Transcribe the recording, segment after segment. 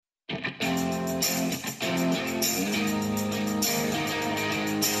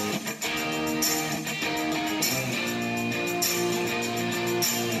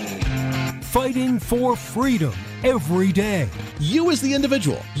fighting for freedom every day. You as the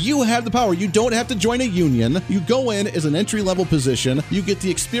individual, you have the power. You don't have to join a union. You go in as an entry-level position. You get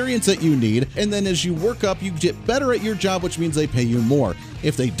the experience that you need. And then as you work up, you get better at your job, which means they pay you more.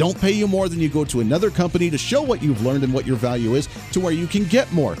 If they don't pay you more, then you go to another company to show what you've learned and what your value is to where you can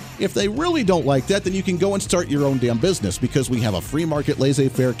get more. If they really don't like that, then you can go and start your own damn business, because we have a free market,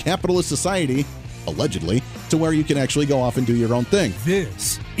 laissez-faire, capitalist society, allegedly, to where you can actually go off and do your own thing.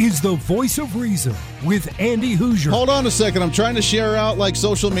 This is the Voice of Reason with Andy Hoosier. Hold on a second. I'm trying to share out like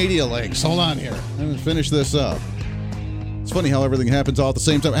social media links. Hold on here. I'm going to finish this up. It's funny how everything happens all at the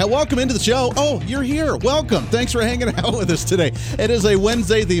same time. Hey, welcome into the show. Oh, you're here. Welcome. Thanks for hanging out with us today. It is a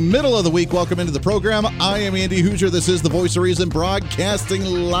Wednesday, the middle of the week. Welcome into the program. I am Andy Hoosier. This is the Voice of Reason, broadcasting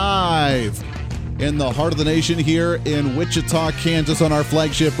live in the heart of the nation here in Wichita, Kansas, on our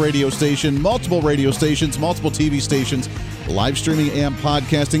flagship radio station, multiple radio stations, multiple TV stations, live streaming and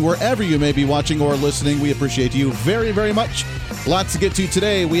podcasting, wherever you may be watching or listening. We appreciate you very, very much. Lots to get to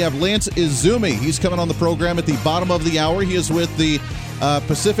today. We have Lance Izumi. He's coming on the program at the bottom of the hour. He is with the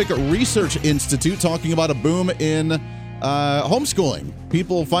Pacific Research Institute, talking about a boom in homeschooling.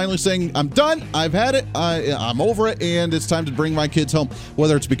 People finally saying, I'm done, I've had it, I'm over it, and it's time to bring my kids home.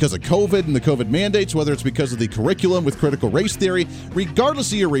 Whether it's because of COVID and the COVID mandates, whether it's because of the curriculum with critical race theory,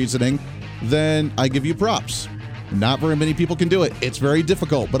 regardless of your reasoning, then I give you props. Not very many people can do it. It's very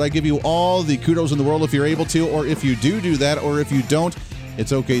difficult, but I give you all the kudos in the world if you're able to, or if you do that, or if you don't,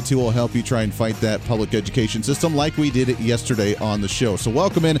 it's okay too. We'll help you try and fight that public education system like we did it yesterday on the show. So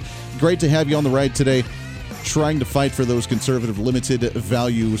welcome in. Great to have you on the ride today, trying to fight for those conservative, limited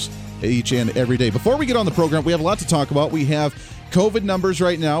values each and every day. Before we get on the program, we have a lot to talk about. We have COVID numbers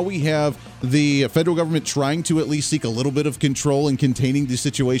right now. We have the federal government trying to at least seek a little bit of control in containing the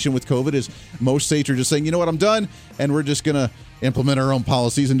situation with COVID, as most states are just saying, you know what, I'm done, and we're just going to implement our own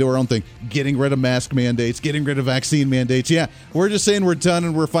policies and do our own thing. Getting rid of mask mandates, getting rid of vaccine mandates. Yeah, we're just saying we're done,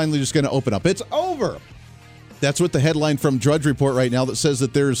 and we're finally just going to open up. It's over. That's what the headline from Drudge Report right now that says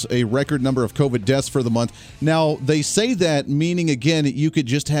that there's a record number of COVID deaths for the month. Now, they say that meaning, again, you could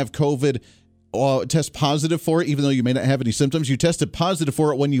just have COVID, test positive for it, even though you may not have any symptoms. You tested positive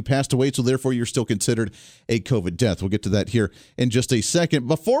for it when you passed away, so therefore you're still considered a COVID death. We'll get to that here in just a second.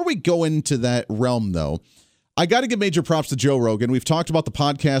 Before we go into that realm, though, I got to give major props to Joe Rogan. We've talked about the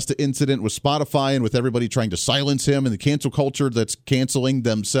podcast incident with Spotify and with everybody trying to silence him and the cancel culture that's canceling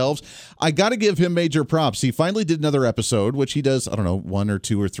themselves. I got to give him major props. He finally did another episode, which he does, I don't know, 1 or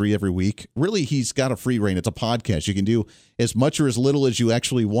 2 or 3 every week. Really, he's got a free reign. It's a podcast. You can do as much or as little as you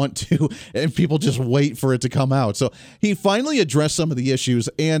actually want to, and people just wait for it to come out. So he finally addressed some of the issues,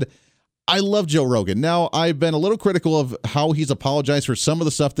 and I love Joe Rogan. Now, I've been a little critical of how he's apologized for some of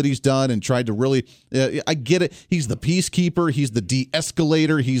the stuff that he's done and tried to really, I get it. He's the peacekeeper. He's the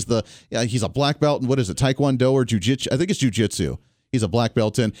de-escalator. He's a black belt in, what is it, Taekwondo or Jiu-Jitsu? I think it's Jiu-Jitsu. He's a black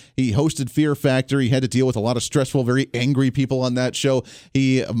belt in. He hosted Fear Factor. He had to deal with a lot of stressful, very angry people on that show.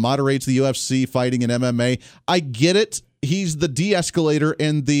 He moderates the UFC fighting and MMA. I get it. He's the de-escalator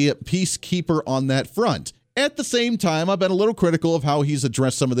and the peacekeeper on that front. At the same time, I've been a little critical of how he's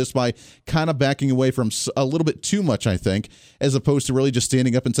addressed some of this by kind of backing away from a little bit too much, I think, as opposed to really just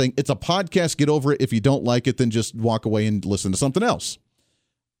standing up and saying, it's a podcast, get over it. If you don't like it, then just walk away and listen to something else.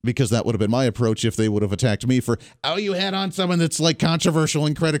 Because that would have been my approach if they would have attacked me for, oh, you had on someone that's like controversial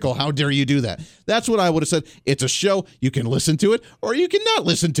and critical. How dare you do that? That's what I would have said. It's a show. You can listen to it or you can not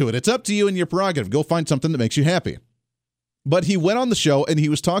listen to it. It's up to you and your prerogative. Go find something that makes you happy. But he went on the show and he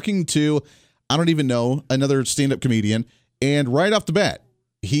was talking to, I don't even know, another stand-up comedian, and right off the bat,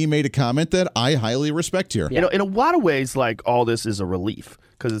 he made a comment that I highly respect here. You know, in a lot of ways, like, all this is a relief,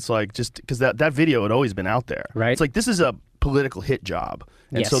 because it's like, just because that video had always been out there. Right. It's like, this is a political hit job.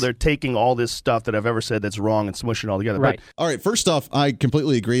 And Yes. so they're taking all this stuff that I've ever said that's wrong and smushing it all together. Right. All right, first off, I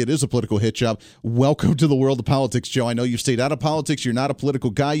completely agree. It is a political hit job. Welcome to the world of politics, Joe. I know you've stayed out of politics. You're not a political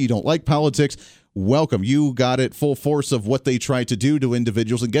guy. You don't like politics. Welcome. You got it full force of what they try to do to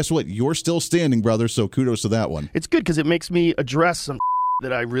individuals. And guess what? You're still standing, brother, so kudos to that one. It's good because it makes me address some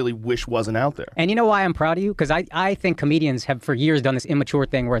that I really wish wasn't out there. And you know why I'm proud of you? Because I think comedians have for years done this immature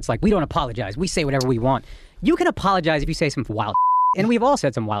thing where it's like, we don't apologize. We say whatever we want. You can apologize if you say some wild and we've all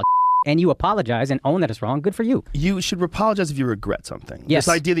said some wild and you apologize and own that it's wrong. Good for you. You should apologize if you regret something. Yes.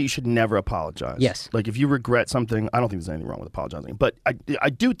 This idea that you should never apologize. Yes. Like, if you regret something, I don't think there's anything wrong with apologizing. But I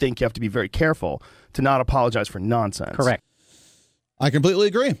do think you have to be very careful to not apologize for nonsense. Correct. I completely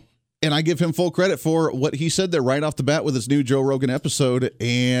agree. And I give him full credit for what he said there right off the bat with his new Joe Rogan episode,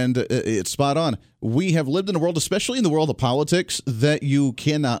 and it's spot on. We have lived in a world, especially in the world of politics, that you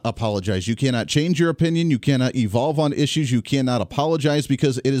cannot apologize. You cannot change your opinion. You cannot evolve on issues. You cannot apologize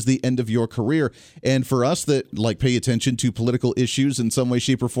because it is the end of your career. And for us that pay attention to political issues in some way,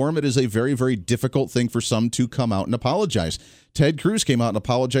 shape, or form, it is a very, very difficult thing for some to come out and apologize. Ted Cruz came out and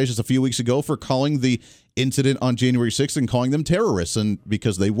apologized just a few weeks ago for calling the incident on January 6th and calling them terrorists, and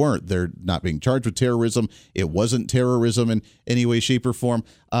because they weren't. They're not being charged with terrorism. It wasn't terrorism in any way, shape, or form.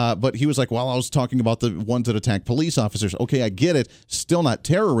 But he was like, well, I was talking about the ones that attack police officers. Okay, I get it. Still not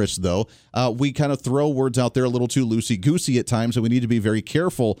terrorists, though. We kind of throw words out there a little too loosey-goosey at times, and we need to be very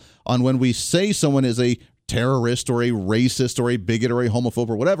careful on when we say someone is a terrorist or a racist or a bigot or a homophobe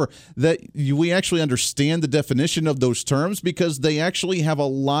or whatever, that we actually understand the definition of those terms because they actually have a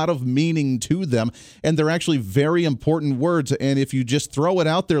lot of meaning to them, and they're actually very important words. And if you just throw it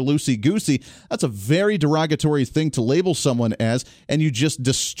out there loosey-goosey, that's a very derogatory thing to label someone as, and you just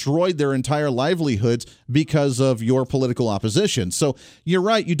destroyed their entire livelihoods because of your political opposition. So you're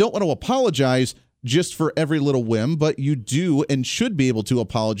right, you don't want to apologize just for every little whim, but you do and should be able to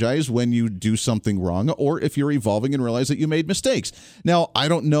apologize when you do something wrong or if you're evolving and realize that you made mistakes. Now, I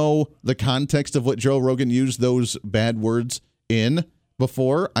don't know the context of what Joe Rogan used those bad words in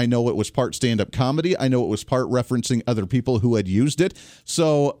before. I know it was part stand-up comedy. I know it was part referencing other people who had used it.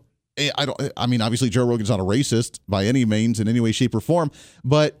 So obviously Joe Rogan's not a racist by any means in any way, shape, or form,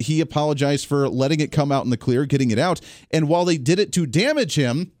 but he apologized for letting it come out in the clear, getting it out. And while they did it to damage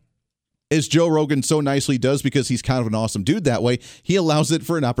him, as Joe Rogan so nicely does because he's kind of an awesome dude that way, he allows it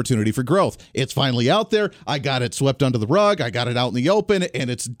for an opportunity for growth. It's finally out there. I got it swept under the rug. I got it out in the open, and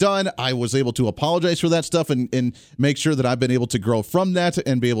it's done. I was able to apologize for that stuff and make sure that I've been able to grow from that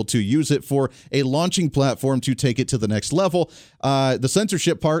and be able to use it for a launching platform to take it to the next level. The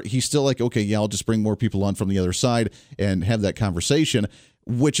censorship part, he's still like, okay, yeah, I'll just bring more people on from the other side and have that conversation,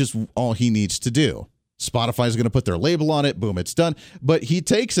 which is all he needs to do. Spotify's going to put their label on it. Boom, it's done. But he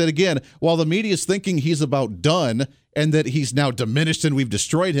takes it again, while the media is thinking he's about done and that he's now diminished and we've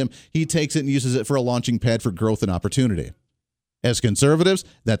destroyed him, he takes it and uses it for a launching pad for growth and opportunity. As conservatives,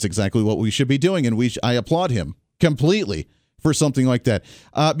 that's exactly what we should be doing, and I applaud him completely for something like that.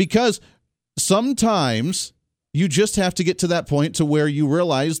 Because sometimes you just have to get to that point to where you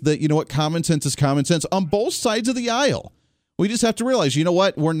realize that, you know what, common sense is common sense on both sides of the aisle. We just have to realize, you know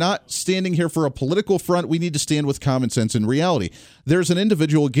what? We're not standing here for a political front. We need to stand with common sense and reality. There's an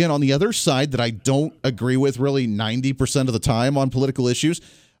individual, again, on the other side that I don't agree with really 90% of the time on political issues,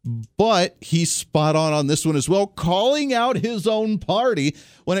 but he's spot on this one as well, calling out his own party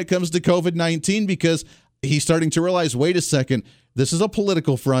when it comes to COVID-19 because he's starting to realize, wait a second, this is a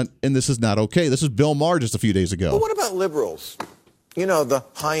political front and this is not okay. This is Bill Maher just a few days ago. But what about liberals? You know, the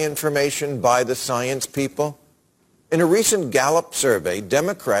high information by the science people? In a recent Gallup survey,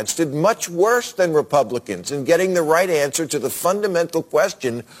 Democrats did much worse than Republicans in getting the right answer to the fundamental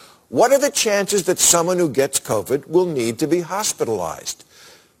question, what are the chances that someone who gets COVID will need to be hospitalized?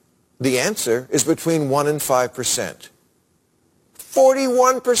 The answer is between 1% and 5%.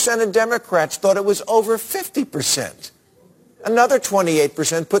 41% of Democrats thought it was over 50%. Another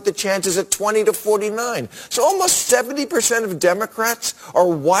 28% put the chances at 20 to 49. So almost 70% of Democrats are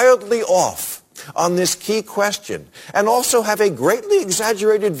wildly off on this key question and also have a greatly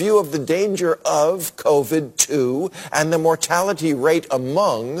exaggerated view of the danger of COVID-2 and the mortality rate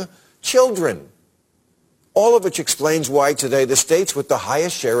among children. All of which explains why today the states with the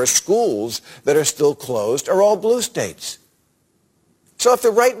highest share of schools that are still closed are all blue states. So if the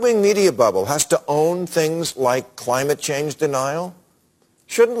right-wing media bubble has to own things like climate change denial,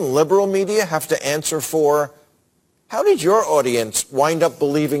 shouldn't liberal media have to answer for, how did your audience wind up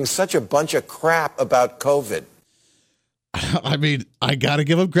believing such a bunch of crap about COVID? I mean, I got to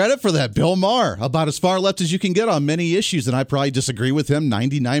give him credit for that. Bill Maher, about as far left as you can get on many issues, and I probably disagree with him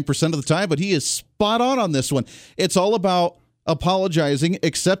 99% of the time, but he is spot on this one. It's all about apologizing,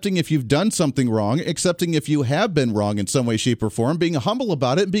 accepting if you've done something wrong, accepting if you have been wrong in some way, shape, or form, being humble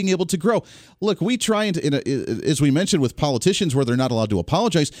about it, and being able to grow. Look, we try and, as we mentioned with politicians where they're not allowed to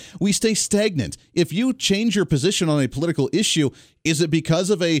apologize, we stay stagnant. If you change your position on a political issue, is it because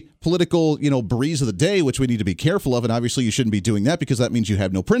of a political, breeze of the day, which we need to be careful of, and obviously you shouldn't be doing that because that means you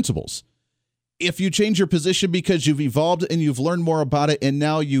have no principles. If you change your position because you've evolved and you've learned more about it and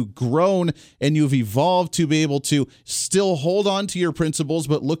now you've grown and you've evolved to be able to still hold on to your principles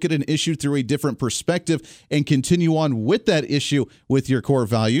but look at an issue through a different perspective and continue on with that issue with your core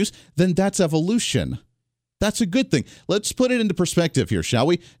values, then that's evolution. That's a good thing. Let's put it into perspective here, shall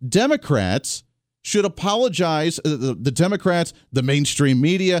we? Democrats should apologize. The Democrats, the mainstream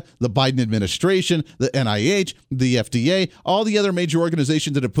media, the Biden administration, the NIH, the FDA, all the other major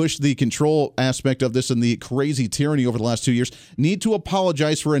organizations that have pushed the control aspect of this and the crazy tyranny over the last 2 years need to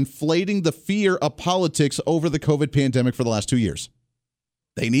apologize for inflating the fear of politics over the COVID pandemic for the last 2 years.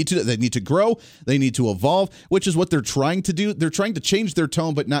 They need to grow. They need to evolve, which is what they're trying to do. They're trying to change their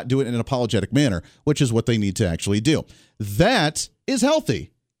tone, but not do it in an apologetic manner, which is what they need to actually do. That is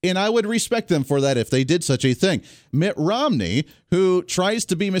healthy. And I would respect them for that if they did such a thing. Mitt Romney, who tries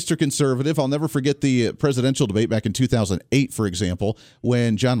to be Mr. Conservative, I'll never forget the presidential debate back in 2008, for example,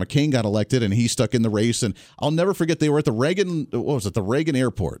 when John McCain got elected and he stuck in the race. And I'll never forget they were at the Reagan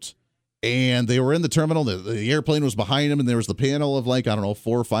Airport. And they were in the terminal. The airplane was behind him, and there was the panel of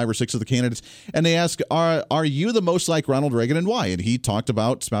 4 or 5 or 6 of the candidates. And they asked, are you the most like Ronald Reagan and why? And he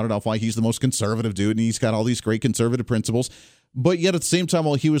spouted out why he's the most conservative dude, and he's got all these great conservative principles. But yet at the same time,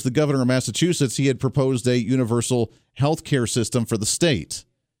 while he was the governor of Massachusetts, he had proposed a universal health care system for the state.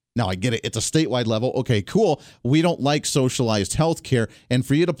 Now, I get it. It's a statewide level. Okay, cool. We don't like socialized health care. And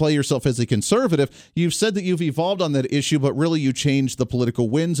for you to play yourself as a conservative, you've said that you've evolved on that issue, but really you changed the political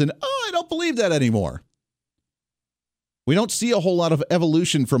winds. And, I don't believe that anymore. We don't see a whole lot of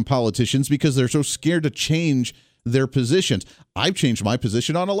evolution from politicians because they're so scared to change their positions. I've changed my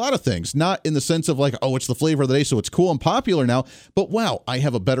position on a lot of things, not in the sense of it's the flavor of the day, so it's cool and popular now, but wow, I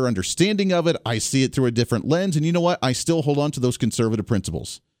have a better understanding of it. I see it through a different lens, and you know what? I still hold on to those conservative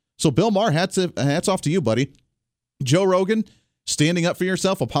principles. So Bill Maher, hats off to you, buddy. Joe Rogan, standing up for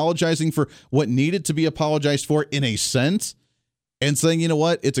yourself, apologizing for what needed to be apologized for in a sense, and saying, you know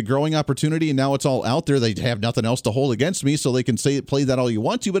what, it's a growing opportunity, and now it's all out there. They have nothing else to hold against me, so they can play that all you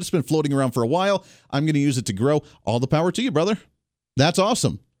want to, but it's been floating around for a while. I'm going to use it to grow. All the power to you, brother. That's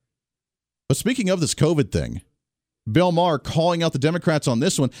awesome. But speaking of this COVID thing, Bill Maher calling out the Democrats on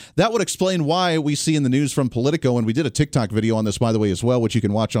this one, that would explain why we see in the news from Politico, and we did a TikTok video on this, by the way, as well, which you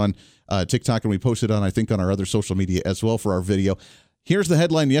can watch on TikTok, and we posted on, I think, on our other social media as well for our video. Here's the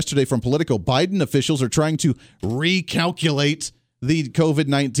headline yesterday from Politico. Biden officials are trying to recalculate the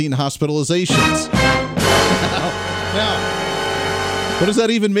COVID-19 hospitalizations. Now, what does that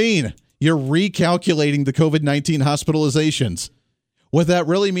even mean? You're recalculating the COVID-19 hospitalizations. What that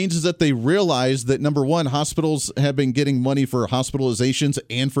really means is that they realize that, number one, hospitals have been getting money for hospitalizations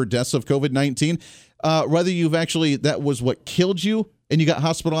and for deaths of COVID-19. Whether you've actually, that was what killed you and you got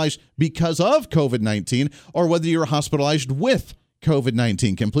hospitalized because of COVID-19, or whether you're hospitalized with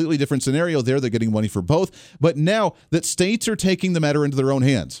COVID-19. Completely different scenario there. They're getting money for both. But now that states are taking the matter into their own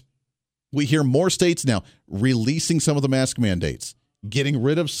hands, we hear more states now releasing some of the mask mandates, getting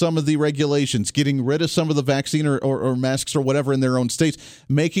rid of some of the regulations, getting rid of some of the vaccine or masks or whatever in their own states,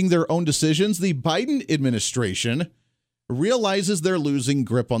 making their own decisions. The Biden administration realizes they're losing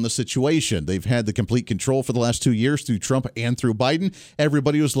grip on the situation. They've had the complete control for the last 2 years through Trump and through Biden.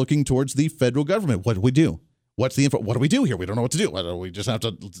 Everybody was looking towards the federal government. What do we do? What's the info? What do we do here? We don't know what to do. We just have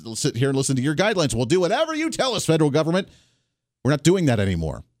to sit here and listen to your guidelines. We'll do whatever you tell us, federal government. We're not doing that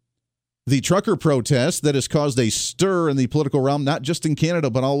anymore. The trucker protest that has caused a stir in the political realm, not just in Canada,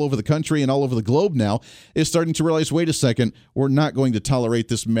 but all over the country and all over the globe now, is starting to realize, wait a second, we're not going to tolerate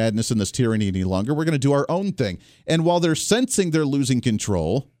this madness and this tyranny any longer. We're going to do our own thing. And while they're sensing they're losing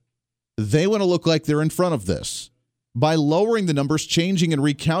control, they want to look like they're in front of this. By lowering the numbers, changing and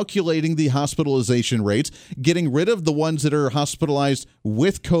recalculating the hospitalization rates, getting rid of the ones that are hospitalized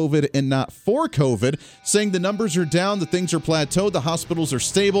with COVID and not for COVID, saying the numbers are down, the things are plateaued, the hospitals are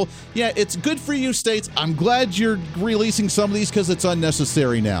stable. Yeah, it's good for you, states. I'm glad you're releasing some of these because it's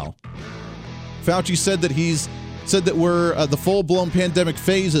unnecessary now. Fauci said that we're the full-blown pandemic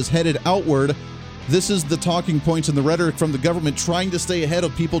phase is headed outward. This is the talking points and the rhetoric from the government trying to stay ahead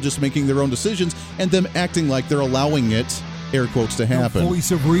of people just making their own decisions and them acting like they're allowing it, air quotes, to happen. The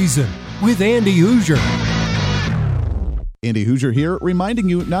Voice of Reason with Andy Hoosier. Andy Hoosier here, reminding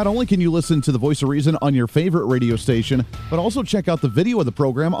you not only can you listen to the Voice of Reason on your favorite radio station, but also check out the video of the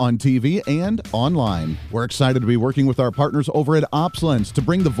program on TV and online. We're excited to be working with our partners over at OpsLens to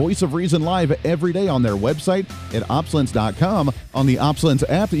bring the Voice of Reason live every day on their website at opslens.com, on the OpsLens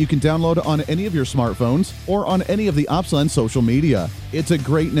app that you can download on any of your smartphones, or on any of the OpsLens social media. It's a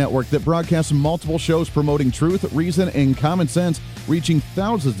great network that broadcasts multiple shows promoting truth, reason, and common sense, reaching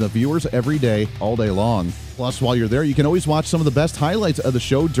thousands of viewers every day, all day long. Plus, while you're there, you can always watch some of the best highlights of the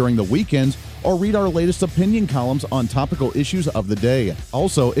show during the weekends or read our latest opinion columns on topical issues of the day.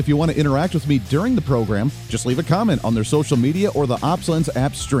 Also, if you want to interact with me during the program, just leave a comment on their social media or the OpsLens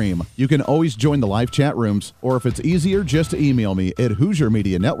app stream. You can always join the live chat rooms, or if it's easier, just email me at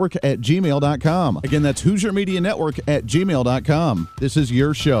HoosierMediaNetwork@gmail.com. Again, that's HoosierMediaNetwork@gmail.com. This is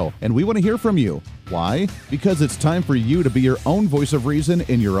your show, and we want to hear from you. Why? Because it's time for you to be your own voice of reason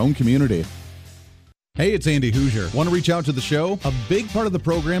in your own community. Hey, it's Andy Hoosier. Want to reach out to the show? A big part of the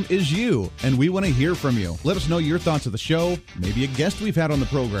program is you, and we want to hear from you. Let us know your thoughts of the show, maybe a guest we've had on the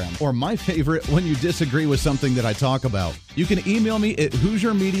program, or my favorite, when you disagree with something that I talk about. You can email me at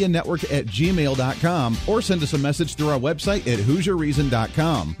HoosierMediaNetwork@gmail.com or send us a message through our website at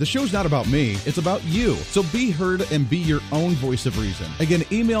HoosierReason.com. The show's not about me, it's about you. So be heard and be your own voice of reason. Again,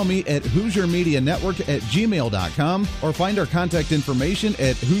 email me at HoosierMediaNetwork@gmail.com or find our contact information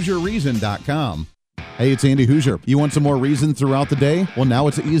at HoosierReason.com. Hey, it's Andy Hoosier. You want some more reason throughout the day? Well, now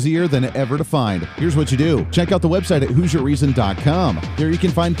it's easier than ever to find. Here's what you do. Check out the website at HoosierReason.com. There you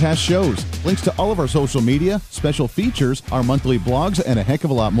can find past shows, links to all of our social media, special features, our monthly blogs, and a heck of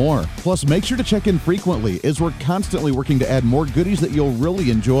a lot more. Plus, make sure to check in frequently as we're constantly working to add more goodies that you'll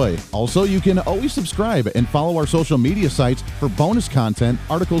really enjoy. Also, you can always subscribe and follow our social media sites for bonus content,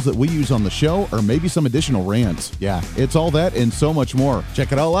 articles that we use on the show, or maybe some additional rants. Yeah, it's all that and so much more.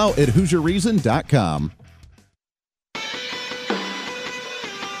 Check it all out at HoosierReason.com.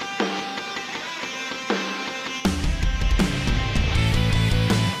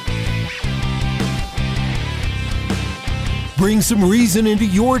 Bring some reason into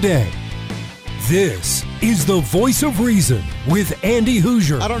your day. This is the Voice of Reason with Andy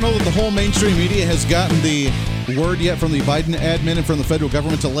Hoosier. I don't know that the whole mainstream media has gotten the word yet from the Biden admin and from the federal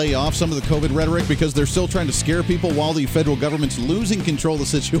government to lay off some of the COVID rhetoric, because they're still trying to scare people while the federal government's losing control of the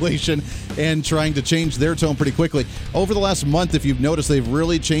situation and trying to change their tone pretty quickly. Over the last month, if you've noticed, they've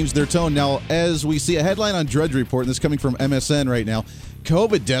really changed their tone. Now, as we see a headline on Drudge Report, and this is coming from MSN right now,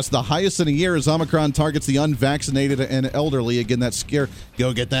 COVID deaths, the highest in a year as Omicron targets the unvaccinated and elderly. Again, that scare,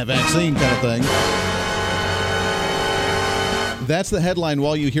 go get that vaccine kind of thing. That's the headline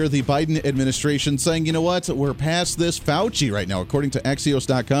while you hear the Biden administration saying, you know what, we're past this. Fauci right now, according to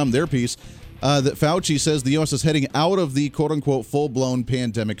Axios.com, their piece, that Fauci says the U.S. is heading out of the quote-unquote full-blown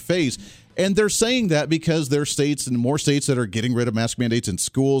pandemic phase. And they're saying that because there are states and more states that are getting rid of mask mandates in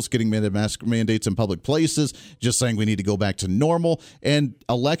schools, getting rid of mask mandates in public places, just saying we need to go back to normal. And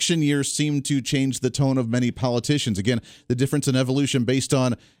election years seem to change the tone of many politicians. Again, the difference in evolution based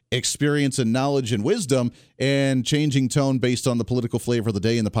on experience and knowledge and wisdom, and changing tone based on the political flavor of the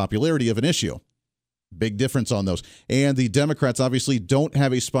day and the popularity of an issue. Big difference on those. And the Democrats obviously don't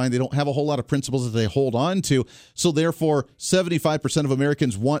have a spine. They don't have a whole lot of principles that they hold on to. So therefore, 75% of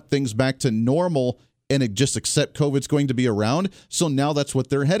Americans want things back to normal and just accept COVID's going to be around. So now that's what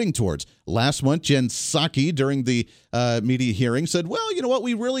they're heading towards. Last month, Jen Psaki, during the media hearing, said, well, you know what?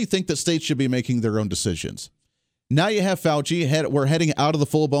 We really think that states should be making their own decisions. Now you have Fauci. We're heading out of the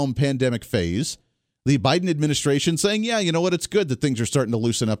full-blown pandemic phase. The Biden administration saying, yeah, you know what, it's good that things are starting to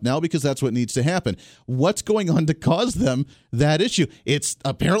loosen up now because that's what needs to happen. What's going on to cause them that issue? It's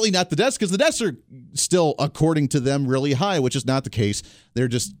apparently not the deaths, because the deaths are still, according to them, really high, which is not the case. They're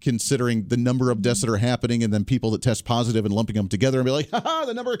just considering the number of deaths that are happening and then people that test positive and lumping them together and be like, ha-ha,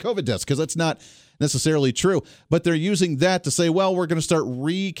 the number of COVID deaths, because that's not necessarily true. But they're using that to say, well, we're going to start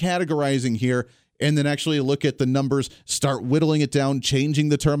recategorizing here, and then actually look at the numbers, start whittling it down, changing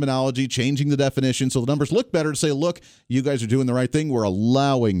the terminology, changing the definition, so the numbers look better to say, look, you guys are doing the right thing. We're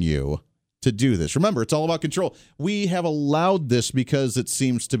allowing you to do this. Remember, it's all about control. We have allowed this because it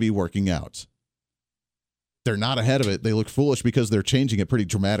seems to be working out. They're not ahead of it. They look foolish because they're changing it pretty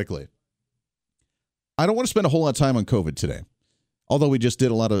dramatically. I don't want to spend a whole lot of time on COVID today, although we just did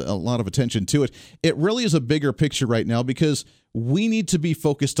a lot of attention to it. It really is a bigger picture right now because we need to be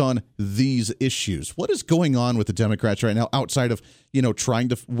focused on these issues. What is going on with the Democrats right now outside of, trying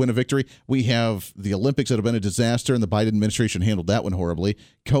to win a victory? We have the Olympics that have been a disaster, and the Biden administration handled that one horribly.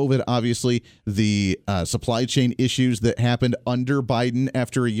 COVID, obviously, the supply chain issues that happened under Biden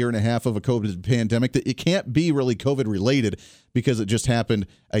after a year and a half of a COVID pandemic. That it can't be really COVID related because it just happened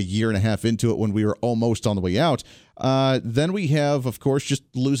a year and a half into it when we were almost on the way out. Then we have, of course, just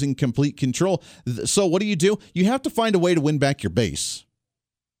losing complete control. So what do? You have to find a way to win back your base.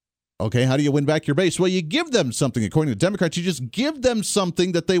 Okay, how do you win back your base? Well, you give them something. According to Democrats, you just give them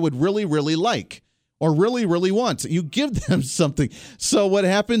something that they would really, really like or really, really want. You give them something. So what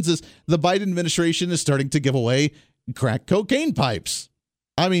happens is the Biden administration is starting to give away crack cocaine pipes.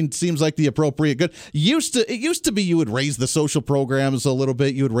 I mean, seems like the appropriate good. It used to be you would raise the social programs a little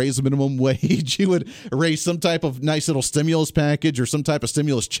bit. You would raise the minimum wage. You would raise some type of nice little stimulus package or some type of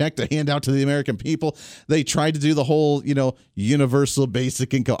stimulus check to hand out to the American people. They tried to do the whole, universal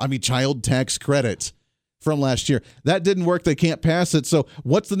basic income. I mean, child tax credit from last year. That didn't work. They can't pass it. So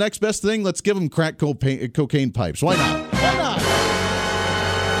what's the next best thing? Let's give them crack cocaine pipes. Why not? Why not?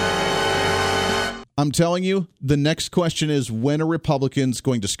 I'm telling you, the next question is, when are Republicans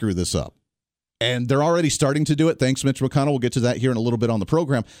going to screw this up? And they're already starting to do it. Thanks, Mitch McConnell. We'll get to that here in a little bit on the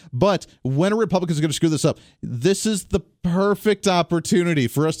program. But when are Republicans going to screw this up? This is the perfect opportunity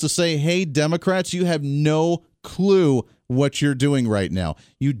for us to say, hey, Democrats, you have no clue what you're doing right now.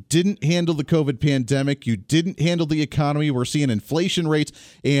 You didn't handle the COVID pandemic. You didn't handle the economy. We're seeing inflation rates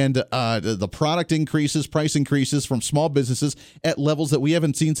and the product increases, price increases from small businesses at levels that we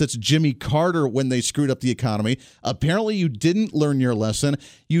haven't seen since Jimmy Carter when they screwed up the economy. Apparently, you didn't learn your lesson.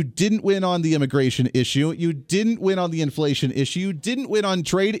 You didn't win on the immigration issue. You didn't win on the inflation issue. You didn't win on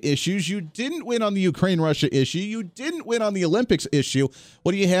trade issues. You didn't win on the Ukraine-Russia issue. You didn't win on the Olympics issue.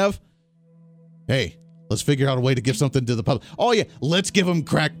 What do you have? Hey, let's figure out a way to give something to the public. Oh, yeah, let's give them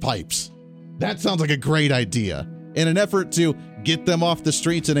crack pipes. That sounds like a great idea. In an effort to get them off the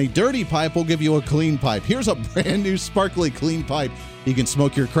streets in a dirty pipe, we'll give you a clean pipe. Here's a brand new sparkly clean pipe you can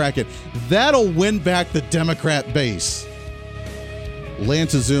smoke your crack in. That'll win back the Democrat base.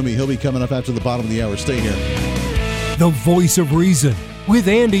 Lance Izumi, he'll be coming up after the bottom of the hour. Stay here. The Voice of Reason with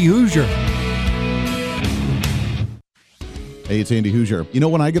Andy Hoosier. Hey, it's Andy Hoosier. You know,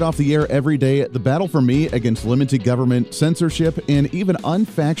 when I get off the air every day, the battle for me against limited government, censorship, and even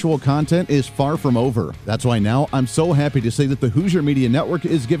unfactual content is far from over. That's why now I'm so happy to say that the Hoosier Media Network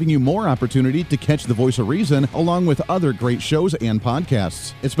is giving you more opportunity to catch the Voice of Reason along with other great shows and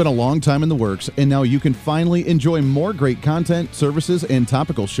podcasts. It's been a long time in the works, and now you can finally enjoy more great content, services, and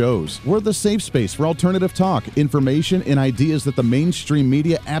topical shows. We're the safe space for alternative talk, information, and ideas that the mainstream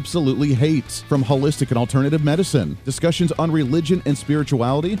media absolutely hates. From holistic and alternative medicine, discussions on religion and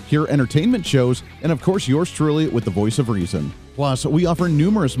spirituality, pure entertainment shows, and of course yours truly with the Voice of Reason. Plus, we offer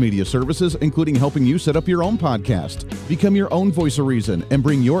numerous media services, including helping you set up your own podcast. Become your own Voice of Reason and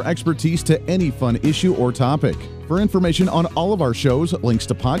bring your expertise to any fun issue or topic. For information on all of our shows, links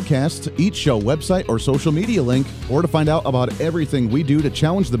to podcasts, each show website or social media link, or to find out about everything we do to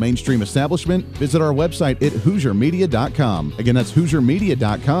challenge the mainstream establishment, visit our website at HoosierMedia.com. Again, that's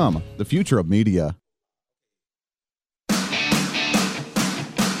HoosierMedia.com, the future of media.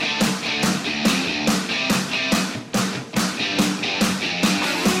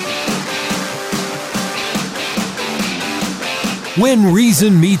 When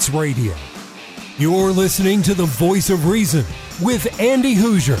Reason Meets Radio. You're listening to the Voice of Reason with Andy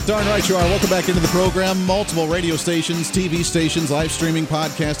Hoosier. Darn right you are. Welcome back into the program. Multiple radio stations, TV stations, live streaming,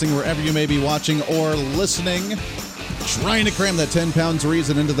 podcasting, wherever you may be watching or listening. Trying to cram that 10 pounds of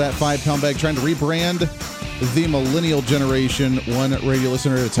reason into that 5-pound bag. Trying to rebrand the millennial generation, one radio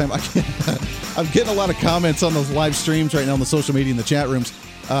listener at a time. I'm getting a lot of comments on those live streams right now on the social media and the chat rooms.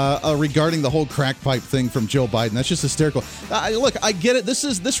 Regarding the whole crack pipe thing from Joe Biden. That's just hysterical. Look, I get it.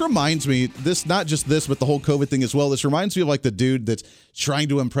 This reminds me, not just this, but the whole COVID thing as well. This reminds me of like the dude that's trying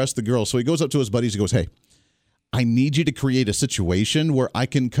to impress the girl. So he goes up to his buddies and goes, hey, I need you to create a situation where I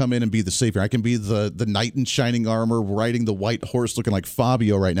can come in and be the savior. I can be the knight in shining armor riding the white horse looking like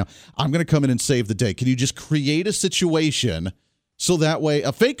Fabio right now. I'm going to come in and save the day. Can you just create a situation so that way,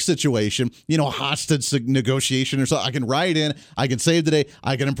 a fake situation, a hostage negotiation or something, I can ride in, I can save the day,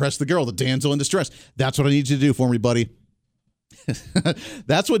 I can impress the girl, the damsel in distress. That's what I need you to do for me, buddy.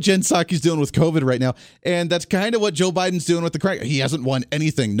 That's what Jen Psaki's doing with COVID right now. And that's kind of what Joe Biden's doing with the crack. He hasn't won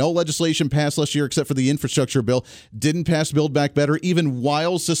anything. No legislation passed last year except for the infrastructure bill. Didn't pass Build Back Better, even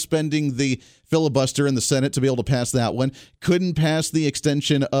while suspending the filibuster in the Senate to be able to pass that one. Couldn't pass the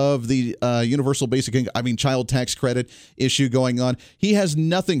extension of the universal basic income, child tax credit issue going on. He has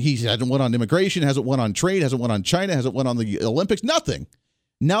nothing. He hasn't won on immigration, hasn't won on trade, hasn't won on China, hasn't won on the Olympics, nothing.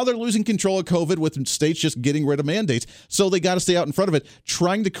 Now they're losing control of COVID with states just getting rid of mandates. So they got to stay out in front of it,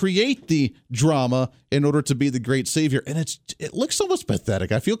 trying to create the drama in order to be the great savior. And it looks almost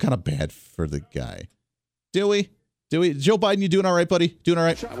pathetic. I feel kind of bad for the guy. Do we? Joe Biden, you doing all right, buddy? Doing all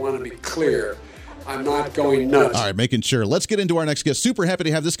right? I want to be clear. I'm not going nuts. All right, making sure. Let's get into our next guest. Super happy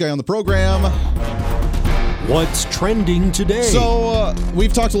to have this guy on the program. What's trending today? So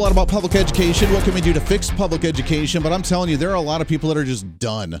we've talked a lot about public education. What can we do to fix public education? But I'm telling you, there are a lot of people that are just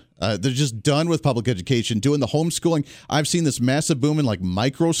done. They're just done with public education, doing the homeschooling. I've seen this massive boom in like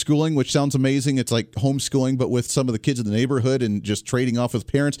micro-schooling, which sounds amazing. It's like homeschooling, but with some of the kids in the neighborhood and just trading off with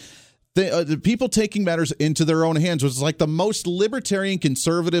parents. The people taking matters into their own hands was like the most libertarian,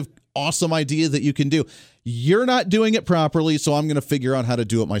 conservative, awesome idea that you can do. You're not doing it properly, so I'm going to figure out how to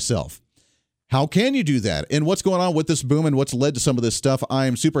do it myself. How can you do that? And what's going on with this boom and what's led to some of this stuff, I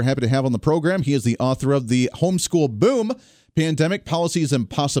am super happy to have on the program. He is the author of the Homeschool Boom, Pandemic Policies and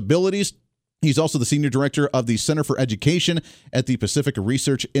Possibilities. He's also the senior director of the Center for Education at the Pacific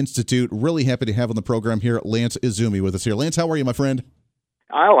Research Institute. Really happy to have on the program here Lance Izumi with us here. Lance, how are you, my friend?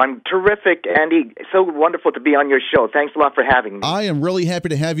 Oh, I'm terrific, Andy. So wonderful to be on your show. Thanks a lot for having me. I am really happy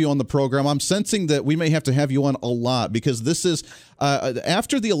to have you on the program. I'm sensing that we may have to have you on a lot because this is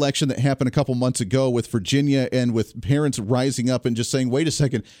after the election that happened a couple months ago with Virginia and with parents rising up and just saying, wait a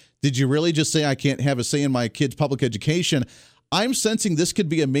second, did you really just say I can't have a say in my kid's public education? I'm sensing this could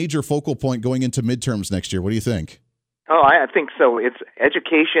be a major focal point going into midterms next year. What do you think? Oh, I think so. It's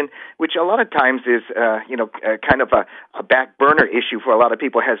education, which a lot of times is, kind of a back burner issue for a lot of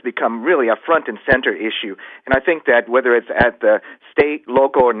people, has become really a front and center issue. And I think that whether it's at the state,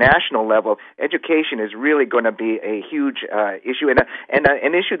 local, or national level, education is really going to be a huge issue and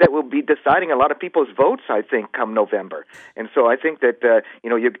an issue that will be deciding a lot of people's votes, I think, come November. And so I think that,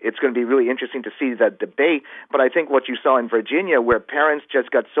 it's going to be really interesting to see that debate. But I think what you saw in Virginia, where parents just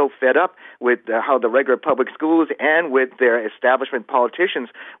got so fed up with how the regular public schools and with their establishment politicians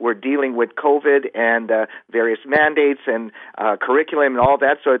were dealing with COVID and various mandates and curriculum and all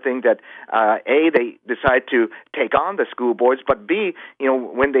that sort of thing, that A, they decided to take on the school boards, but B,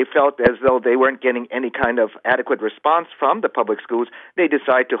 when they felt as though they weren't getting any kind of adequate response from the public schools, they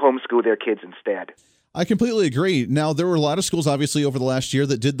decided to homeschool their kids instead. I completely agree. Now, there were a lot of schools, obviously, over the last year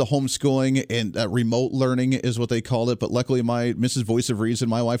that did the homeschooling and remote learning is what they called it. But luckily, my Mrs. Voice of Reason,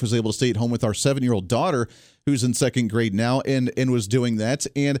 my wife, was able to stay at home with our 7-year-old daughter, who's in second grade now, and was doing that.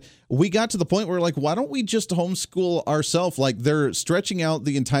 And we got to the point where, like, why don't we just homeschool ourselves? Like, they're stretching out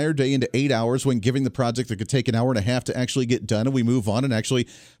the entire day into 8 hours when giving the project that could take an hour and a half to actually get done, and we move on and actually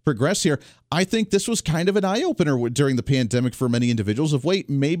progress here. I think this was kind of an eye-opener during the pandemic for many individuals of, wait,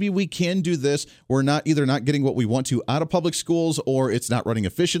 maybe we can do this. We're not getting what we want to out of public schools, or it's not running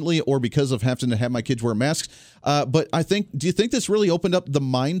efficiently, or because of having to have my kids wear masks. But do you think this really opened up the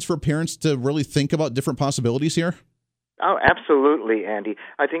minds for parents to really think about different possibilities here? Oh, absolutely, Andy.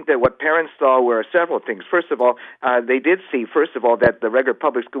 I think that what parents saw were several things. First of all, they did see, that the regular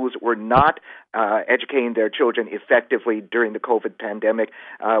public schools were not educating their children effectively during the COVID pandemic.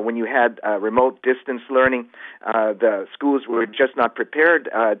 When you had remote distance learning, the schools were just not prepared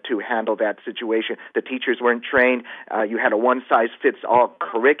to handle that situation. The teachers weren't trained. You had a one-size-fits-all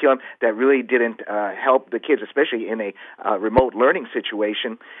curriculum that really didn't help the kids, especially in a remote learning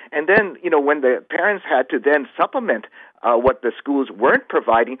situation. And then, when the parents had to then supplement what the schools weren't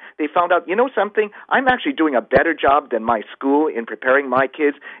providing, they found out, something, I'm actually doing a better job than my school in preparing my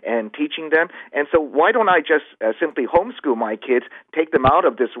kids and teaching them. And so why don't I just simply homeschool my kids, take them out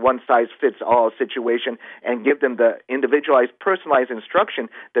of this one-size-fits-all situation, and give them the individualized, personalized instruction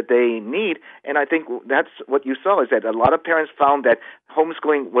that they need? And I think that's what you saw, is that a lot of parents found that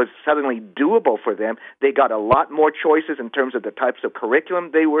homeschooling was suddenly doable for them. They got a lot more choices in terms of the types of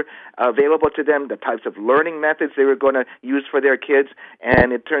curriculum they were available to them, the types of learning methods they were going to use for their kids,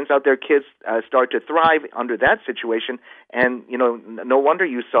 and it turns out their kids start to thrive under that situation. And, no wonder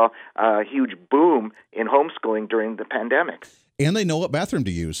you saw a huge boom in homeschooling during the pandemic. And they know what bathroom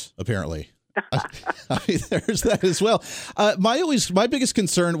to use, apparently. There's that as well. My biggest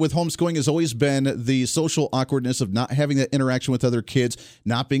concern with homeschooling has always been the social awkwardness of not having that interaction with other kids,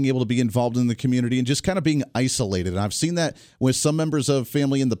 not being able to be involved in the community, and just kind of being isolated. And I've seen that with some members of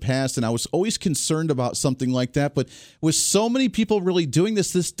family in the past, and I was always concerned about something like that. But with so many people really doing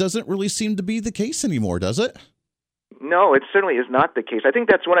this doesn't really seem to be the case anymore, does it? No, it certainly is not the case. I think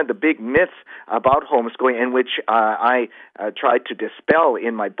that's one of the big myths about homeschooling, in which I tried to dispel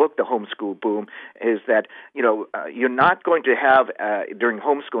in my book, The Homeschool Boom, is that, you're not going to have, during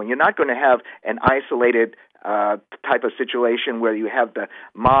homeschooling, you're not going to have an isolated type of situation where you have the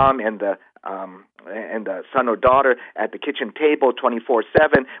mom and the son or daughter at the kitchen table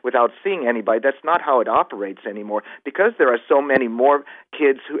 24/7 without seeing anybody. That's not how it operates anymore. Because there are so many more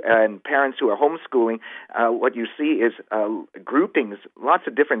kids and parents who are homeschooling, what you see is groupings, lots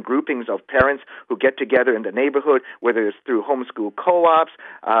of different groupings of parents who get together in the neighborhood, whether it's through homeschool co-ops,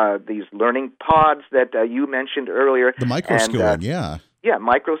 these learning pods that you mentioned earlier. The microschooling, yeah. Yeah,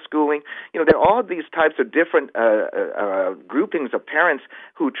 microschooling. There are all these types of different groupings of parents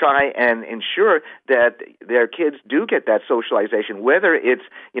who try and ensure that their kids do get that socialization, whether it's,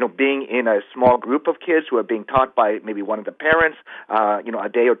 being in a small group of kids who are being taught by maybe one of the parents, a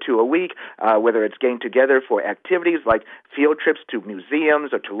day or two a week, whether it's getting together for activities like field trips to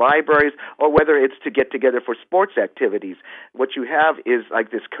museums or to libraries, or whether it's to get together for sports activities. What you have is like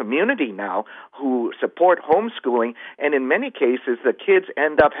this community now who support homeschooling, and in many cases, the kids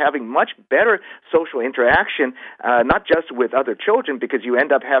end up having much better social interaction, not just with other children, because you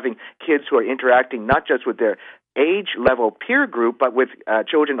end up having kids who are interacting not just with their age-level peer group, but with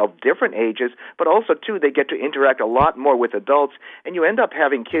children of different ages, but also, too, they get to interact a lot more with adults, and you end up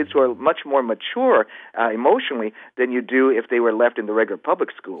having kids who are much more mature emotionally than you do if they were left in the regular public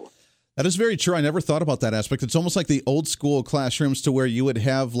school. That is very true. I never thought about that aspect. It's almost like the old school classrooms to where you would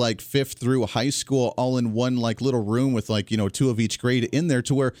have like 5th through high school all in one like little room with like, 2 of each grade in there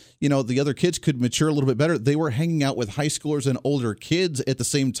to where, the other kids could mature a little bit better. They were hanging out with high schoolers and older kids at the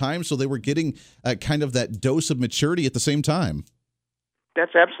same time. So they were getting kind of that dose of maturity at the same time.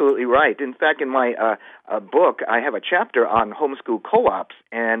 That's absolutely right. In fact, in my book, I have a chapter on homeschool co-ops,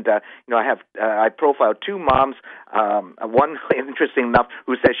 and I profiled 2 moms. One, interesting enough,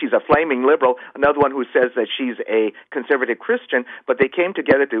 who says she's a flaming liberal. Another one who says that she's a conservative Christian. But they came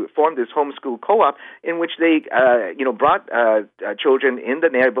together to form this homeschool co-op in which they, brought children in the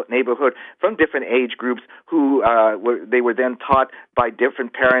neighborhood from different age groups who were then taught by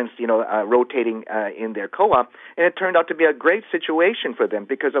different parents, rotating in their co-op, and it turned out to be a great situation for them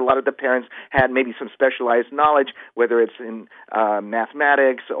because a lot of the parents had maybe some specialized knowledge, whether it's in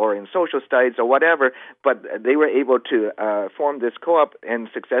mathematics or in social studies or whatever, but they were able to form this co-op and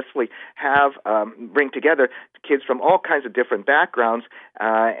successfully bring together kids from all kinds of different backgrounds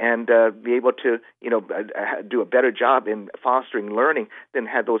and be able to, do a better job in fostering learning than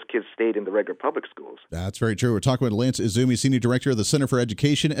had those kids stayed in the regular public schools. That's very true. We're talking with Lance Izumi, Senior Director of the Center for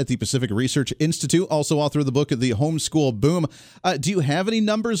Education at the Pacific Research Institute, also author of the book The Homeschool Boom. Do you have any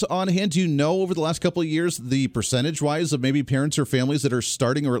numbers on hand? Do you know over the last couple of years the percentage-wise of maybe parents or families that are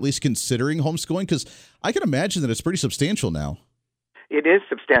starting or at least considering homeschooling? Because I can imagine that it's pretty substantial now. It is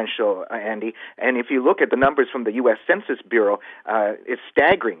substantial, Andy. And if you look at the numbers from the U.S. Census Bureau, it's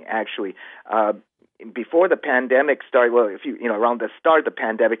staggering, actually. Before the pandemic started, around the start of the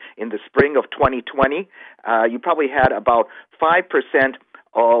pandemic, in the spring of 2020, you probably had about 5%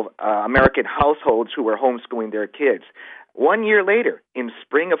 of American households who were homeschooling their kids. 1 year later, in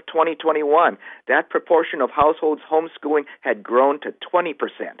spring of 2021, that proportion of households homeschooling had grown to 20%.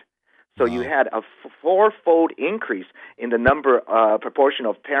 So you had a fourfold increase in the proportion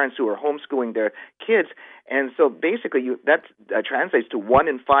of parents who are homeschooling their kids. And so basically that translates to 1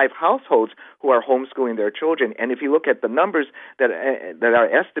 in 5 households who are homeschooling their children. And if you look at the numbers that are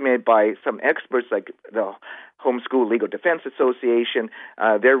estimated by some experts like the Homeschool Legal Defense Association,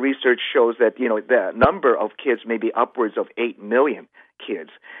 their research shows that, the number of kids may be upwards of 8 million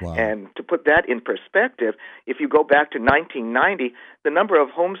kids. Wow. And to put that in perspective, if you go back to 1990, the number of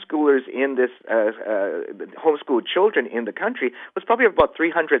homeschoolers in this homeschooled children in the country was probably about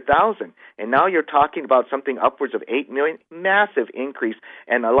 300,000. And now you're talking about something upwards of 8 million, massive increase.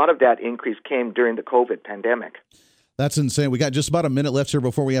 And a lot of that increase came during the COVID pandemic. That's insane. We got just about a minute left here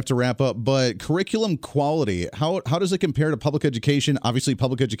before we have to wrap up. But curriculum quality, how does it compare to public education? Obviously,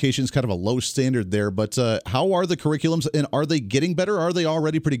 public education is kind of a low standard there. But how are the curriculums, and are they getting better, or are they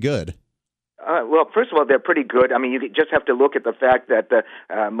already pretty good? Well, first of all, they're pretty good. I mean, you just have to look at the fact that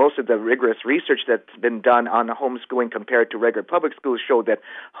most of the rigorous research that's been done on homeschooling compared to regular public schools show that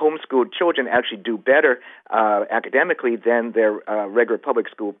homeschooled children actually do better academically than their regular public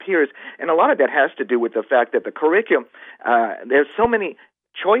school peers. And a lot of that has to do with the fact that the curriculum, there's so many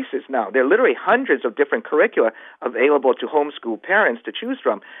choices now. There are literally hundreds of different curricula available to homeschool parents to choose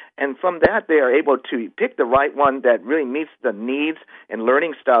from. And from that, they are able to pick the right one that really meets the needs and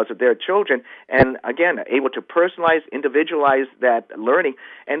learning styles of their children. And again, able to personalize, individualize that learning.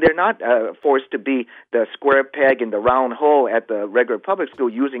 And they're not forced to be the square peg in the round hole at the regular public school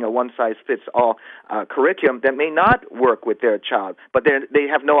using a one-size-fits-all curriculum that may not work with their child, but they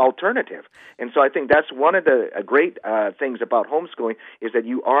have no alternative. And so I think that's one of the great things about homeschooling is that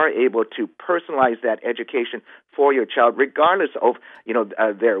you are able to personalize that education for your child, regardless of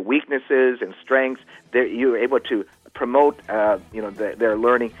their weaknesses and strengths. You're able to promote their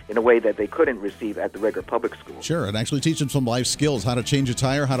learning in a way that they couldn't receive at the regular public school. Sure, and actually teach them some life skills: how to change a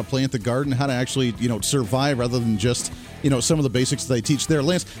tire, how to plant the garden, how to actually survive, rather than just some of the basics that they teach there.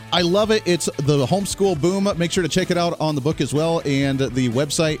 Lance, I love it. It's the Homeschool Boom. Make sure to check it out on the book as well, and the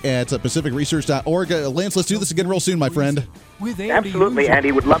website at pacificresearch.org. Lance, let's do this again real soon, my friend. with Andy Absolutely, Hoosier.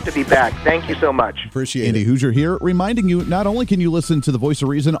 Andy. Would love to be back. Thank you so much. Appreciate it. Andy Hoosier here, reminding you not only can you listen to the Voice of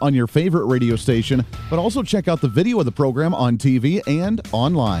Reason on your favorite radio station, but also check out the video of the program on TV and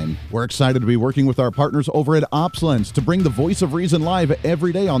online. We're excited to be working with our partners over at OpsLens to bring the Voice of Reason live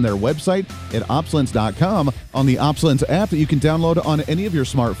every day on their website at opslens.com, on the OpsLens app that you can download on any of your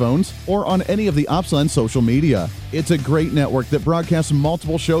smartphones, or on any of the OpsLens social media. It's a great network that broadcasts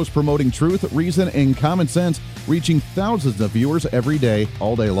multiple shows promoting truth, reason, and common sense, reaching thousands of viewers every day,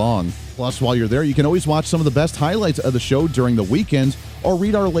 all day long. Plus, while you're there, you can always watch some of the best highlights of the show during the weekends or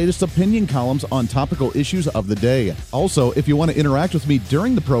read our latest opinion columns on topical issues of the day. Also, if you want to interact with me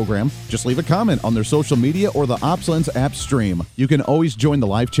during the program, just leave a comment on their social media or the OpsLens app stream. You can always join the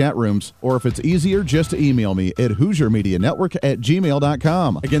live chat rooms, or if it's easier, just email me at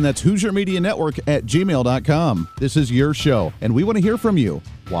HoosierMediaNetwork@gmail.com. Again, that's HoosierMediaNetwork@gmail.com. This is your show, and we want to hear from you.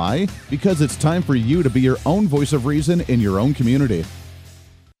 Why? Because it's time for you to be your own voice of reason in your own community.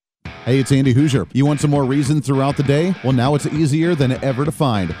 Hey, it's Andy Hoosier. You want some more reason throughout the day? Well, now it's easier than ever to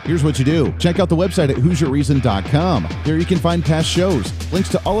find. Here's what you do. Check out the website at HoosierReason.com. Here you can find past shows, links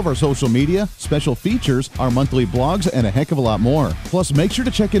to all of our social media, special features, our monthly blogs, and a heck of a lot more. Plus, make sure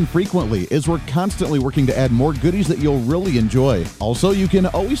to check in frequently, as we're constantly working to add more goodies that you'll really enjoy. Also, you can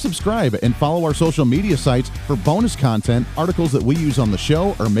always subscribe and follow our social media sites for bonus content, articles that we use on the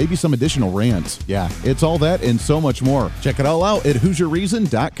show, or maybe some additional rants. Yeah, it's all that and so much more. Check it all out at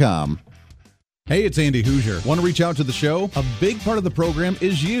HoosierReason.com. Hey, it's Andy Hoosier. Want to reach out to the show? A big part of the program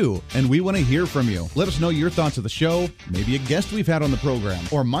is you, and we want to hear from you. Let us know your thoughts of the show, maybe a guest we've had on the program,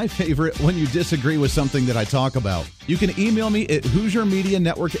 or my favorite, when you disagree with something that I talk about. You can email me at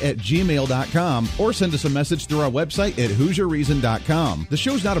HoosierMediaNetwork@gmail.com or send us a message through our website at HoosierReason.com. The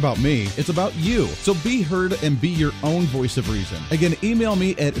show's not about me, it's about you. So be heard and be your own voice of reason. Again, email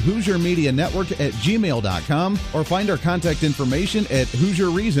me at HoosierMediaNetwork@gmail.com or find our contact information at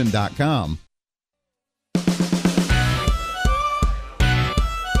HoosierReason.com.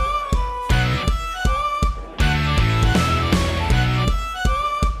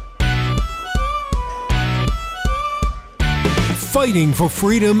 Fighting for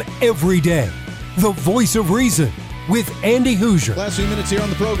freedom every day. The Voice of Reason with Andy Hoosier. Last few minutes here on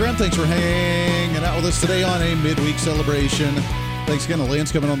the program. Thanks for hanging out with us today on a midweek celebration. Thanks again to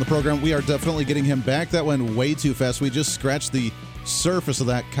Lance coming on the program. We are definitely getting him back. That went way too fast. We just scratched the surface of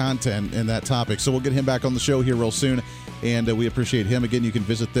that content and that topic. So we'll get him back on the show here real soon. And we appreciate him. Again, you can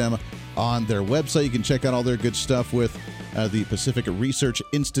visit them on their website. You can check out all their good stuff with the Pacific Research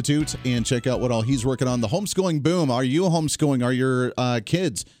Institute and check out what all he's working on. The Homeschooling Boom. Are you homeschooling? Are your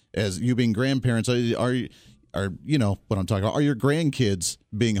kids, as you being grandparents, are you know what I'm talking about? Are your grandkids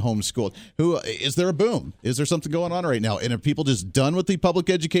being homeschooled? Is there a boom? Is there something going on right now? And are people just done with the public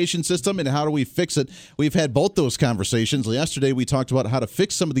education system? And how do we fix it? We've had both those conversations. Yesterday, we talked about how to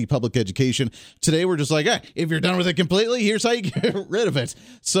fix some of the public education. Today, we're just like, if you're done with it completely, here's how you get rid of it.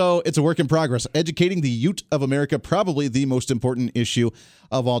 So it's a work in progress. Educating the youth of America, probably the most important issue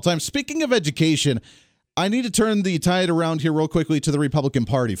of all time. Speaking of education, I need to turn the tide around here real quickly to the Republican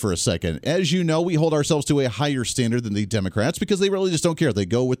Party for a second. As you know, we hold ourselves to a higher standard than the Democrats because they really just don't care. They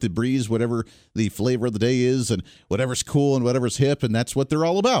go with the breeze, whatever the flavor of the day is, and whatever's cool and whatever's hip, and that's what they're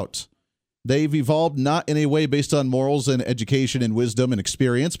all about. They've evolved not in a way based on morals and education and wisdom and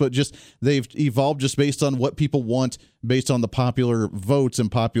experience, but just they've evolved just based on what people want, based on the popular votes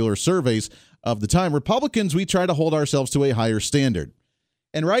and popular surveys of the time. Republicans, we try to hold ourselves to a higher standard.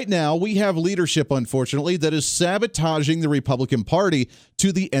 And right now, we have leadership, unfortunately, that is sabotaging the Republican Party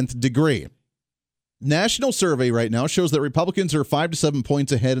to the nth degree. National survey right now shows that Republicans are 5 to 7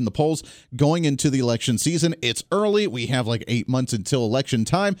 points ahead in the polls going into the election season. It's early. We have like 8 months until election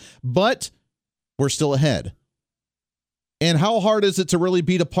time, but we're still ahead. And how hard is it to really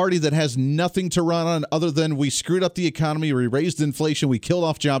beat a party that has nothing to run on other than we screwed up the economy, we raised inflation, we killed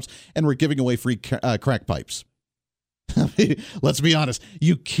off jobs, and we're giving away free crack pipes? Let's be honest.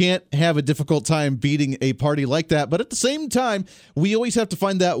 You can't have a difficult time beating a party like that. But at the same time, we always have to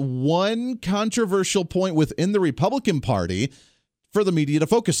find that one controversial point within the Republican Party for the media to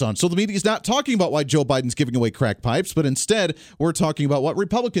focus on. So the media is not talking about why Joe Biden's giving away crack pipes, but instead we're talking about what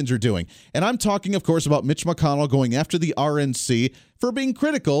Republicans are doing. And I'm talking, of course, about Mitch McConnell going after the RNC for being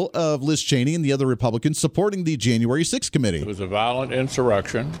critical of Liz Cheney and the other Republicans supporting the January 6th committee. It was a violent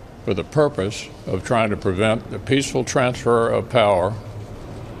insurrection for the purpose of trying to prevent the peaceful transfer of power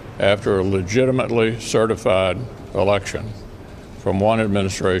after a legitimately certified election from one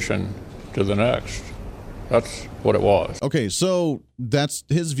administration to the next. That's what it was. Okay, so that's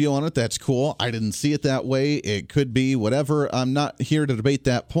his view on it. That's cool. I didn't see it that way. It could be whatever. I'm not here to debate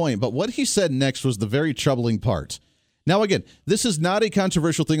that point. But what he said next was the very troubling part. Now, again, this is not a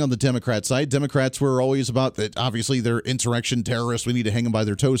controversial thing on the Democrat side. Democrats were always about that. Obviously, they're insurrection terrorists. We need to hang them by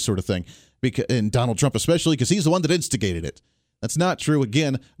their toes sort of thing. And Donald Trump especially, because he's the one that instigated it. That's not true,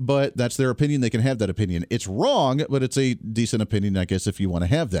 again, but that's their opinion. They can have that opinion. It's wrong, but it's a decent opinion, I guess, if you want to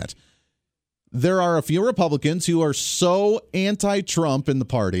have that. There are a few Republicans who are so anti-Trump in the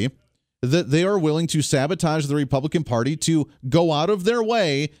party that they are willing to sabotage the Republican Party to go out of their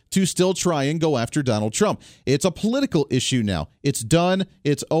way to still try and go after Donald Trump. It's a political issue now. It's done.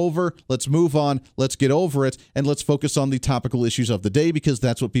 It's over. Let's move on. Let's get over it. And let's focus on the topical issues of the day, because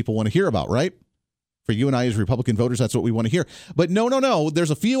that's what people want to hear about, right? For you and I as Republican voters, that's what we want to hear. But no.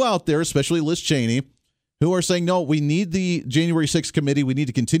 There's a few out there, especially Liz Cheney, who are saying, no, we need the January 6th committee. We need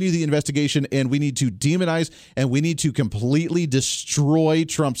to continue the investigation, and we need to demonize, and we need to completely destroy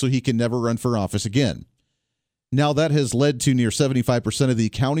Trump so he can never run for office again. Now, that has led to near 75% of the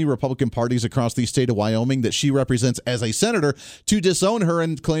county Republican parties across the state of Wyoming that she represents as a senator to disown her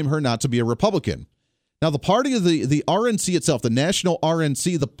and claim her not to be a Republican. Now, the party of the RNC itself, the National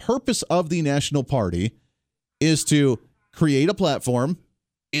RNC, the purpose of the National Party is to create a platform,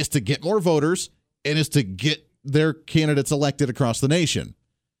 is to get more voters, and is to get their candidates elected across the nation.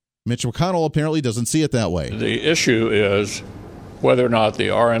 Mitch McConnell apparently doesn't see it that way. The issue is whether or not the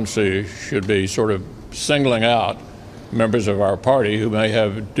RNC should be sort of singling out members of our party who may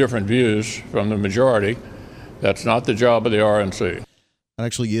have different views from the majority. That's not the job of the RNC. That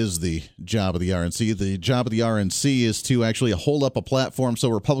actually is the job of the RNC. The job of the RNC is to actually hold up a platform so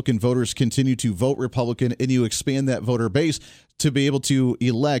Republican voters continue to vote Republican, and you expand that voter base to be able to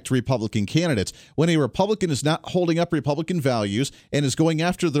elect Republican candidates. When a Republican is not holding up Republican values and is going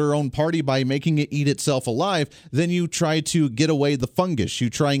after their own party by making it eat itself alive, then you try to get away the fungus. You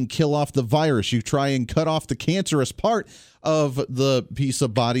try and kill off the virus. You try and cut off the cancerous part of the piece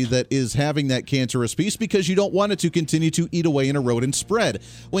of body that is having that cancerous piece, because you don't want it to continue to eat away and erode and spread.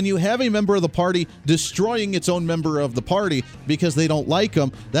 When you have a member of the party destroying its own member of the party because they don't like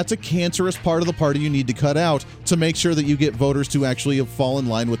them, that's a cancerous part of the party you need to cut out to make sure that you get voters to actually fall in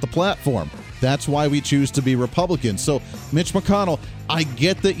line with the platform. That's why we choose to be Republicans. So, Mitch McConnell, I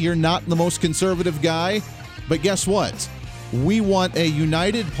get that you're not the most conservative guy, but guess what? We want a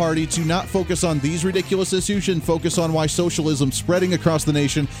united party to not focus on these ridiculous issues and focus on why socialism's spreading across the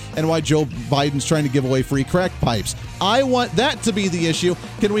nation and why Joe Biden's trying to give away free crack pipes. I want that to be the issue.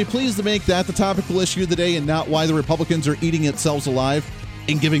 Can we please make that the topical issue of the day and not why the Republicans are eating themselves alive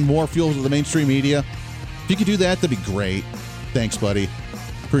and giving more fuel to the mainstream media? If you could do that, that'd be great. Thanks, buddy.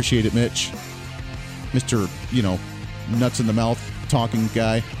 Appreciate it, Mitch. Mr., nuts in the mouth talking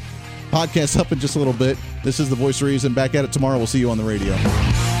guy. Podcast up in just a little bit. This is The Voice of Reason. Back at it tomorrow. We'll see you on the radio.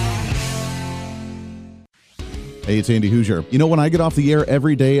 Hey, it's Andy Hoosier. When I get off the air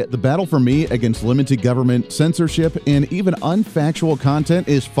every day, the battle for me against limited government, censorship, and even unfactual content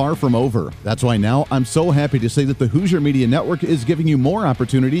is far from over. That's why now I'm so happy to say that the Hoosier Media Network is giving you more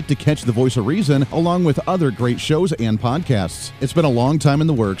opportunity to catch The Voice of Reason along with other great shows and podcasts. It's been a long time in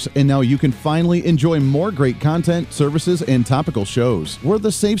the works, and now you can finally enjoy more great content, services, and topical shows. We're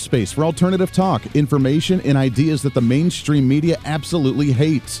the safe space for alternative talk, information, and ideas that the mainstream media absolutely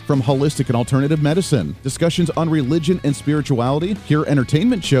hates. From holistic and alternative medicine, discussions on religion and spirituality, pure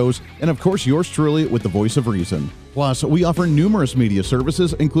entertainment shows, and of course yours truly with The Voice of Reason. Plus, we offer numerous media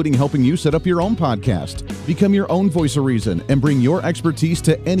services, including helping you set up your own podcast. Become your own voice of reason and bring your expertise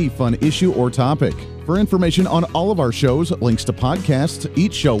to any fun issue or topic. For information on all of our shows, links to podcasts,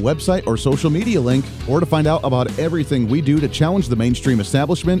 each show website or social media link, or to find out about everything we do to challenge the mainstream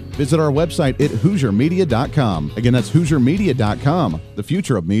establishment, visit our website at HoosierMedia.com. Again, that's HoosierMedia.com, the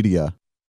future of media.